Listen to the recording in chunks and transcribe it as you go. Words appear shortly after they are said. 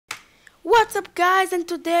What's up guys, and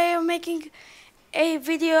today I'm making a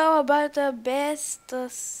video about the best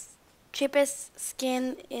cheapest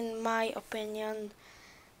skin in my opinion.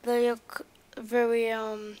 They look very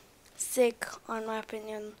sick on my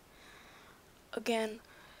opinion again.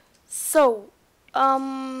 So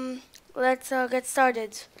let's get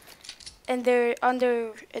started. And they're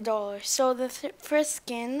under $1. So the first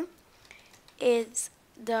skin is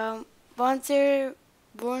the Bonzer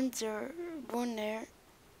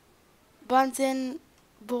Bunsen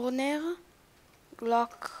Burner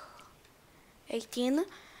Glock 18.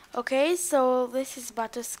 Okay, so this is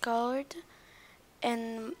butterscotch,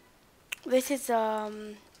 and this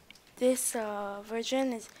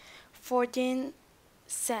version is 14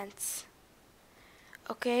 cents.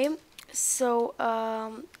 Okay, so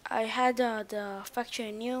I had the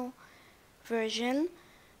factory new version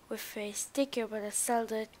with a sticker, but I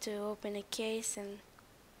sold it to open a case and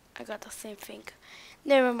I got the same thing.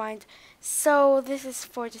 Never mind. So this is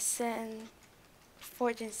 14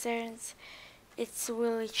 cents. It's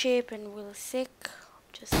really cheap and really sick.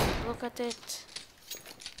 Just look at it.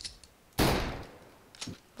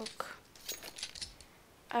 Look.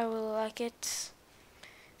 I really like it.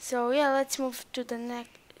 So yeah, let's move to the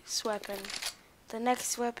next weapon. The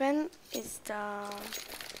next weapon is the...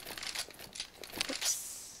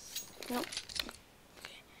 Oops. No.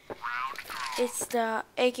 It's the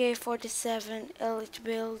AK-47 Elite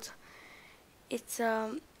build. It's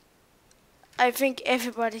I think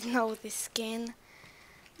everybody knows this skin.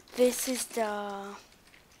 This is the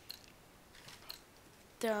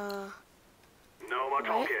No more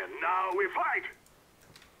talking. Now we fight.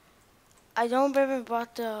 I don't remember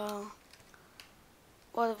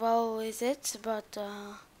what value is it, but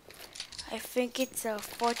I think it's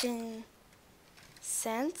 14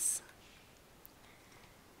 cents.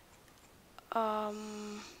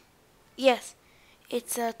 Yes,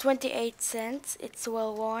 it's 28 cents. It's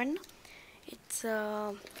well worn. It's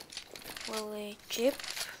really cheap.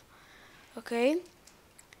 Okay,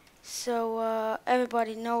 so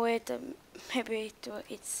everybody know it. Maybe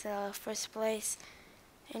it's first place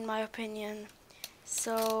in my opinion.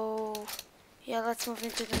 So yeah, let's move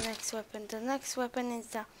into the next weapon. The next weapon is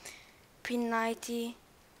the P90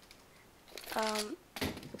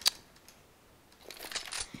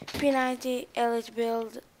 P90 Elite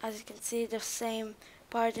build. As you can see, the same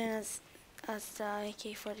pattern as the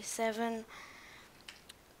AK-47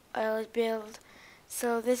 Elite build.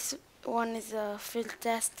 So this one is field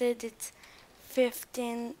tested. It's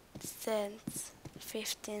 15 cents.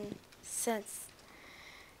 15 cents.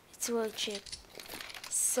 It's really cheap.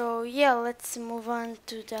 So yeah, let's move on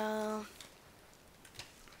to the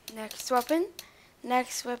next weapon.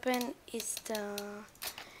 Next weapon is the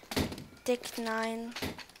Tec-9.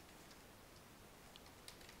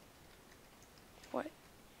 What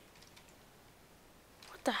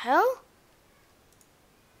the hell?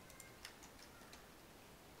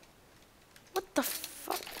 What the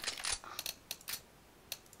fuck?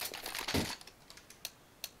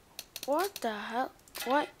 What the hell?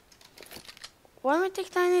 What? Why my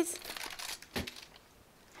Tec-9 is...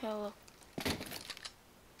 Hello.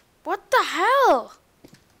 What the hell?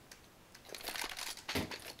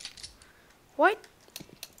 Why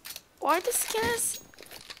the skin is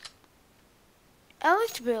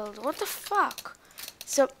Elite build? What the fuck?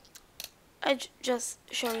 So I just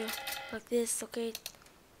show you like this. Okay,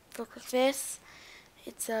 look like this.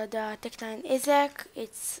 It's the Tec-9 Isaac.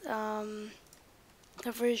 It's the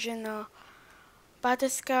version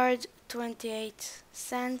butterscotch, 28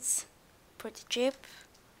 cents. Pretty cheap.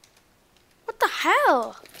 What the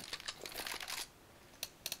hell?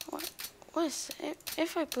 What is it?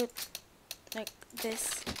 If I put like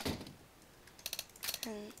this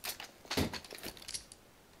and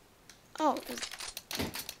oh,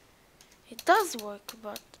 it does work,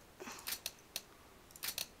 but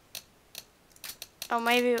oh,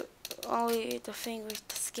 maybe only the thing with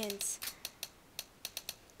the skins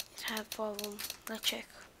it had problem. Let's check.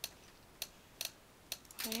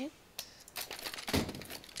 Wait.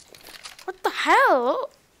 What the hell?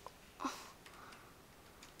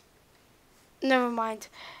 Never mind.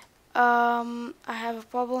 I have a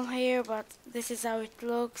problem here, but this is how it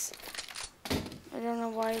looks. I don't know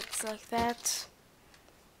why it's like that.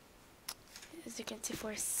 As you can see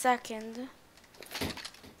for a second,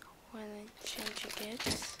 when I change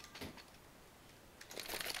it.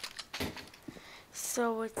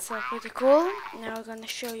 So it's pretty cool. Now I'm gonna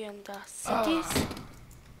show you in the cities.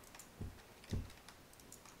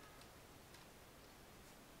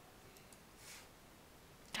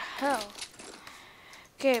 The hell?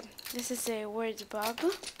 Okay, this is a weird bug.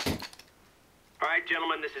 All right,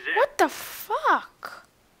 gentlemen, this is it. What the fuck?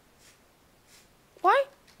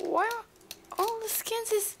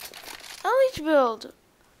 LH build.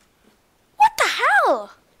 What the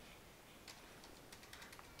hell?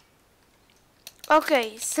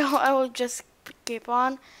 Okay, so I will just keep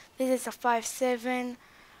on. This is a 5.7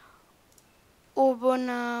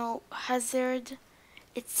 Urban Hazard.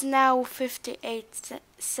 It's now 58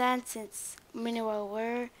 cents. It's minimal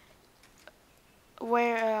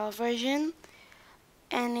wear version,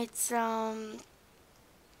 and it's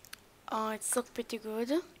look pretty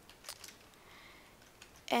good.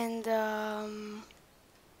 And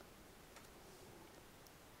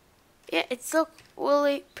yeah, it's look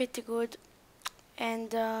really pretty good.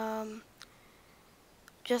 And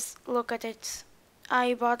just look at it.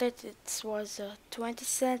 I bought it. It was 20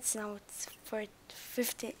 cents. Now it's for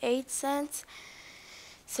 58 cents.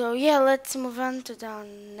 So yeah, let's move on to the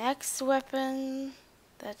next weapon.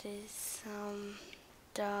 That is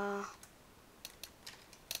the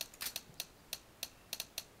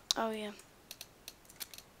oh yeah.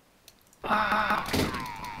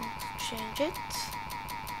 Change it.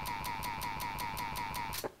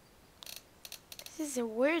 This is a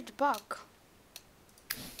weird bug.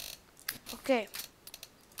 Okay,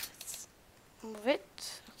 let's move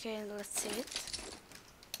it. Okay, and let's see it.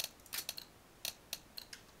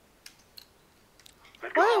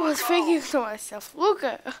 Well, I was thinking to myself, look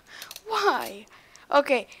at why?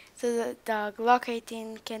 Okay, so the Glock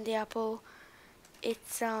 18 candy apple,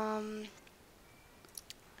 it's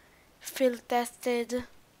field tested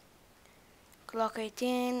Glock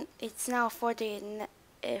 18. It's now 41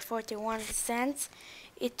 cents.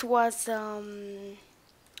 It was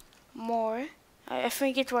more. I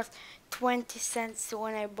think it was 20 cents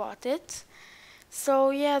when I bought it. So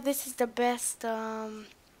yeah, this is the best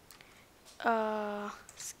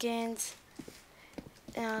skins,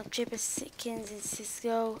 cheapest skins in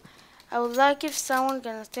CSGO. I would like if someone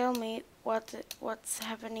gonna tell me what's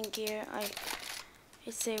happening here.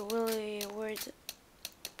 It's a really weird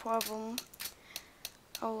problem.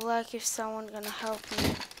 I would like if someone gonna help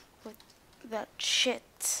me with that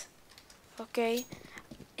shit. Okay,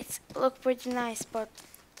 it's look pretty nice, but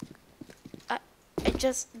I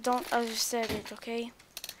just don't understand it. Okay,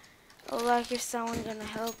 I would like if someone gonna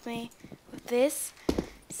help me with this.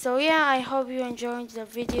 So yeah, I hope you enjoyed the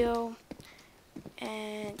video,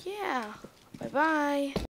 and yeah, bye bye.